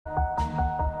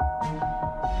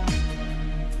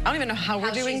don't even know how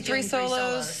we're doing three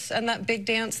solos and that big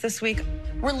dance this week.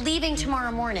 We're leaving tomorrow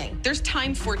morning. There's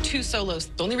time for 2 solos.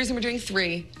 The only reason we're doing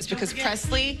 3 is because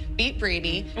Presley beat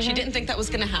Brady. She didn't think that was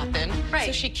going to happen. Right.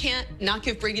 So she can't not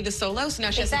give Brady the solo, so now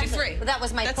she has to do 3. Well, that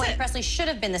was my point. Presley should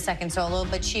have been the second solo,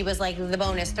 but she was like the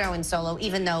bonus throw-in solo,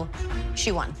 even though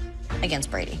she won against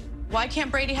Brady. Why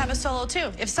can't Brady have a solo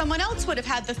too? If someone else would have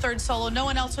had the 3rd solo, no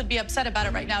one else would be upset about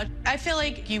it right now. I feel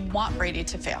like you want Brady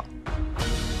to fail.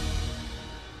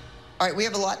 All right, we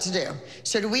have a lot to do.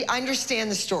 So do we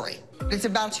understand the story? It's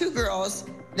about 2 girls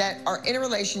that are in a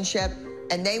relationship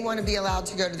and they want to be allowed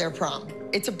to go to their prom.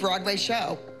 It's a Broadway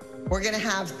show. We're gonna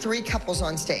have 3 couples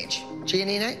on stage.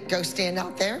 Giannina, go stand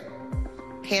out there.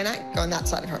 Hannah, go on that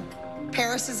side of her.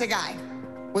 Paris is a guy.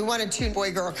 We wanted 2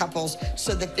 boy-girl couples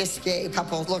so that this gay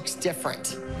couple looks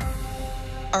different.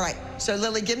 All right, so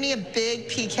Lily, give me a big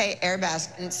PK air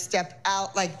basket and step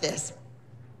out like this.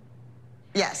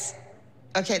 Yes.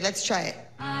 Okay, let's try it.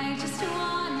 I just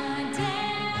wanna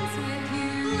dance with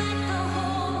you, let the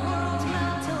whole world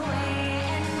melt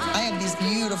away. I have these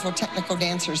beautiful technical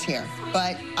dancers here,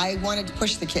 but I wanted to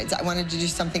push the kids. I wanted to do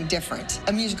something different,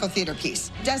 a musical theater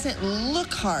piece. It doesn't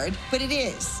look hard, but it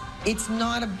is. It's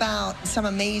not about some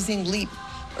amazing leap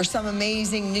or some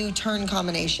amazing new turn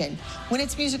combination. When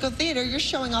it's musical theater, you're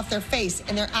showing off their face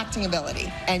and their acting ability.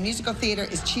 And musical theater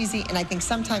is cheesy, and I think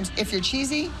sometimes if you're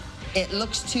cheesy, it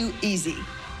looks too easy.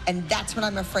 And that's what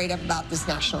I'm afraid of about this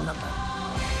national number.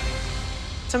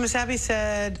 So Miss Abby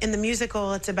said in the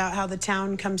musical, it's about how the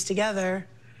town comes together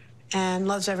and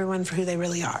loves everyone for who they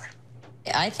really are.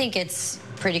 I think it's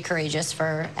pretty courageous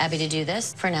for Abby to do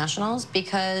this for nationals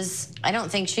because I don't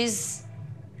think she's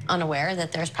unaware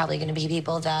that there's probably going to be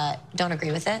people that don't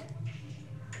agree with it,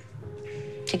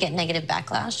 to get negative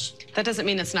backlash. That doesn't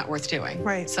mean it's not worth doing.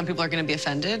 Right. Some people are going to be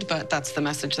offended, but that's the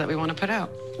message that we want to put out.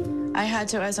 I had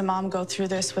to, as a mom, go through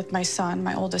this with my son,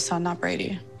 my oldest son, not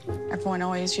Brady. Everyone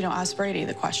always, asks Brady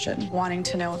the question, wanting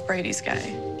to know if Brady's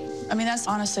gay. I mean, that's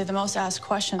honestly the most asked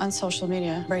question on social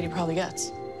media Brady probably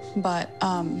gets. But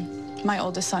my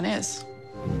oldest son is.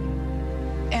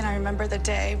 And I remember the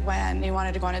day when he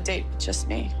wanted to go on a date with just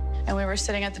me. And we were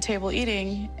sitting at the table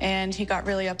eating, and he got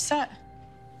really upset.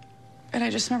 And I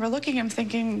just remember looking at him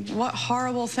thinking, what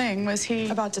horrible thing was he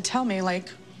about to tell me? Like,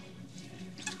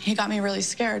 he got me really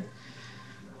scared.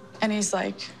 And he's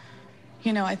like,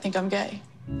 I think I'm gay.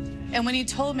 And when he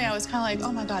told me, I was kind of like,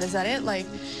 oh my God, is that it? Like,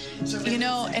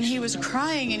 and he was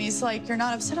crying and he's like, you're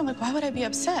not upset? I'm like, why would I be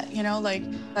upset? Like,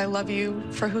 I love you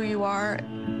for who you are.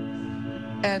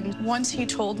 And once he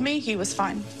told me, he was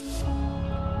fine.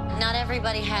 Not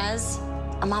everybody has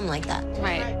a mom like that.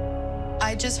 Right.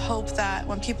 I just hope that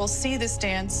when people see this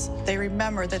dance, they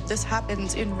remember that this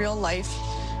happens in real life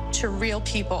to real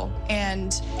people,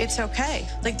 and it's okay.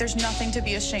 Like, there's nothing to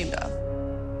be ashamed of.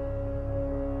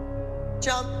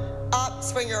 Jump up,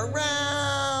 swing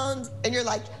around, and you're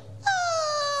like,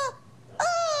 ah,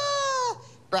 ah.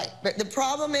 Right, but the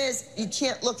problem is you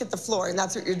can't look at the floor, and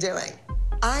that's what you're doing.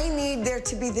 I need there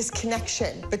to be this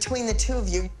connection between the 2 of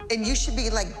you, and you should be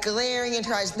like glaring into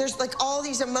her eyes. There's like all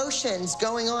these emotions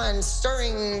going on,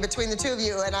 stirring between the 2 of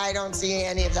you, and I don't see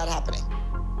any of that happening.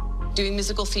 Doing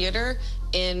musical theater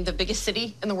in the biggest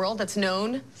city in the world that's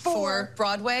known for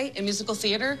Broadway and musical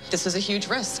theater, this is a huge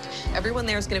risk. Everyone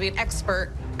there is going to be an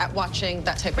expert at watching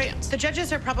that type of dance. The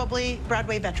judges are probably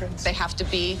Broadway veterans. They have to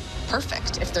be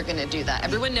perfect if they're going to do that.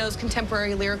 Everyone knows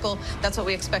contemporary, lyrical, that's what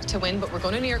we expect to win, but we're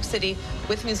going to New York City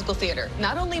with musical theater.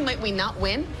 Not only might we not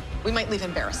win, we might leave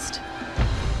embarrassed.